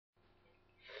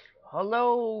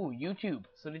Hello YouTube.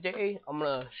 So today I'm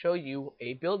gonna show you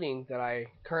a building that I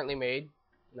currently made.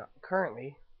 Not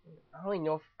currently. I don't even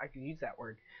know if I could use that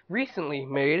word. Recently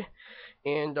made,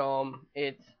 and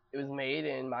it was made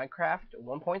in Minecraft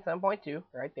 1.7.2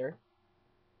 right there.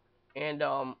 And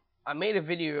I made a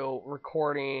video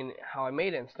recording how I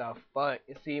made it and stuff, but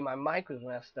you see my mic was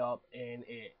messed up and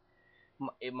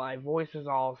my voice was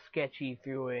all sketchy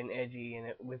through it and edgy, and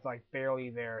it was like barely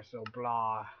there, so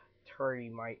blah, turdy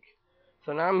mic.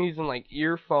 So now I'm using like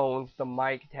earphones, the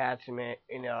mic attachment,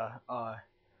 and a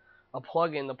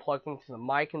plug-in that plugs into the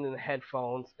mic and then the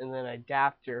headphones, and then an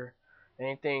adapter,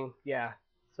 anything, yeah.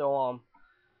 So I'm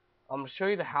gonna show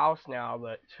you the house now,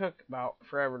 but it took about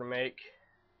forever to make.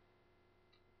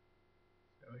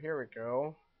 So here we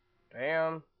go.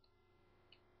 Bam.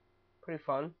 Pretty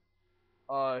fun.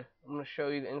 I'm gonna show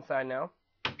you the inside now.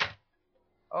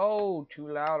 Oh,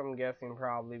 too loud, I'm guessing,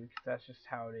 probably, because that's just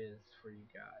how it is for you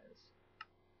guys.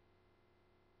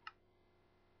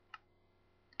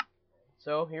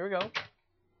 So, here we go.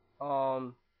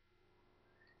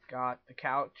 Got the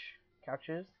couches,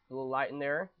 a little light in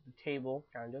there, the table,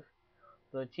 kind of,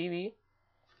 the TV,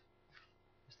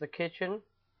 it's the kitchen,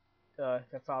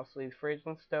 that's obviously the fridge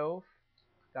and stove,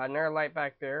 got another light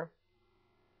back there,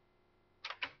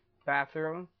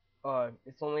 bathroom,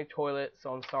 it's only a toilet,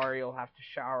 so I'm sorry, you'll have to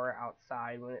shower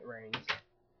outside when it rains.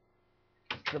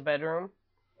 The bedroom,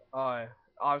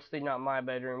 obviously not my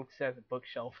bedroom, because it has a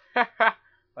bookshelf.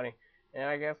 Funny. And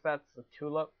I guess that's a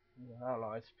tulip. I don't know,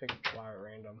 I just picked a flower at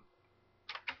random.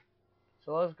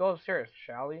 So let's go upstairs,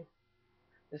 shall we?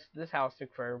 This house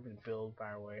took forever to build,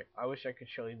 by the way. I wish I could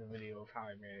show you the video of how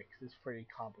I made it, because it's pretty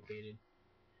complicated.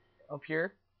 Up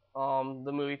here,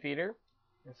 the movie theater.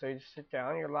 And so you just sit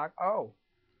down, you're like, oh,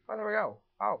 there we go.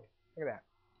 Oh, look at that.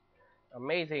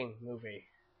 Amazing movie.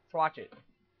 Let's watch it.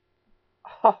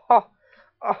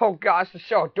 Oh gosh, it's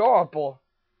so adorable.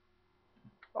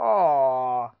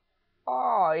 Oh,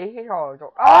 oh my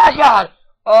god!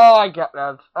 Oh my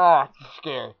god, it's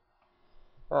scary.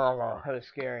 Oh no, that was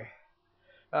scary.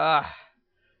 Ah,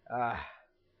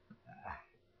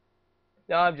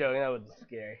 no, I'm joking, that wasn't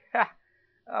scary.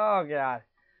 Oh god.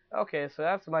 Okay, so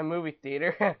that's my movie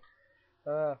theater.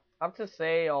 I have to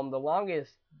say, the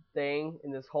longest thing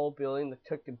in this whole building that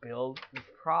took to build was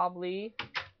probably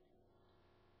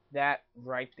that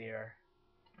right there.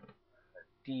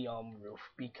 The roof,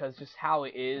 because just how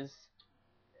it is.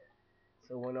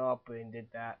 So went up and did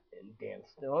that and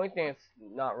danced. The only thing that's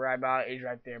not right about it is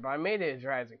right there, but I made it as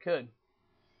right as I could.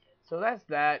 So that's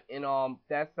that, and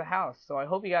that's the house. So I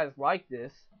hope you guys like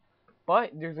this,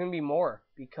 but there's gonna be more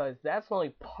because that's only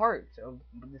part of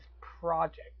this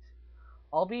project.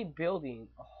 I'll be building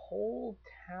a whole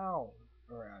town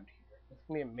around here. It's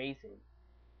gonna be amazing.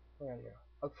 Around here.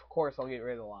 Of course, I'll get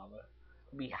rid of the lava.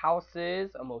 There'll be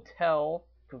houses, a motel,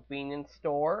 convenience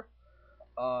store,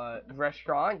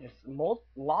 restaurant, just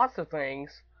lots of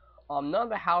things. None of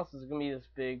the houses are gonna be this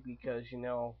big because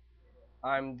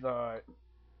I'm the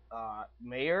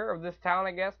mayor of this town,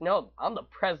 I guess. No, I'm the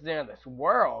president of this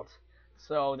world,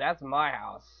 so that's my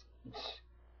house.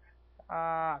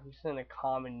 I'm just in a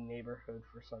common neighborhood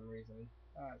for some reason.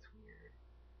 That's weird.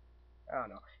 I don't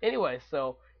know. Anyway,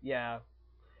 so yeah,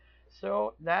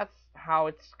 so that's how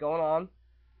it's going on,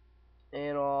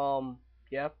 and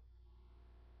yeah.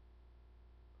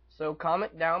 So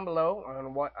comment down below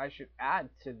on what I should add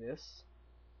to this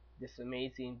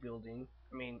amazing building.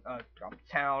 I mean,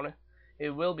 town. It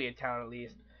will be a town at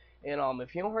least. And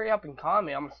if you don't hurry up and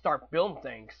comment, I'm gonna start building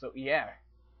things. So yeah,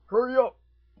 hurry up.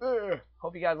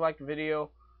 Hope you guys liked the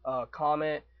video.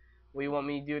 Comment what you want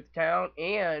me to do with the town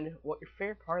and what your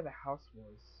favorite part of the house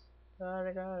was.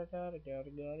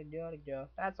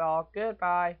 That's all.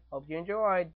 Goodbye. Hope you enjoyed.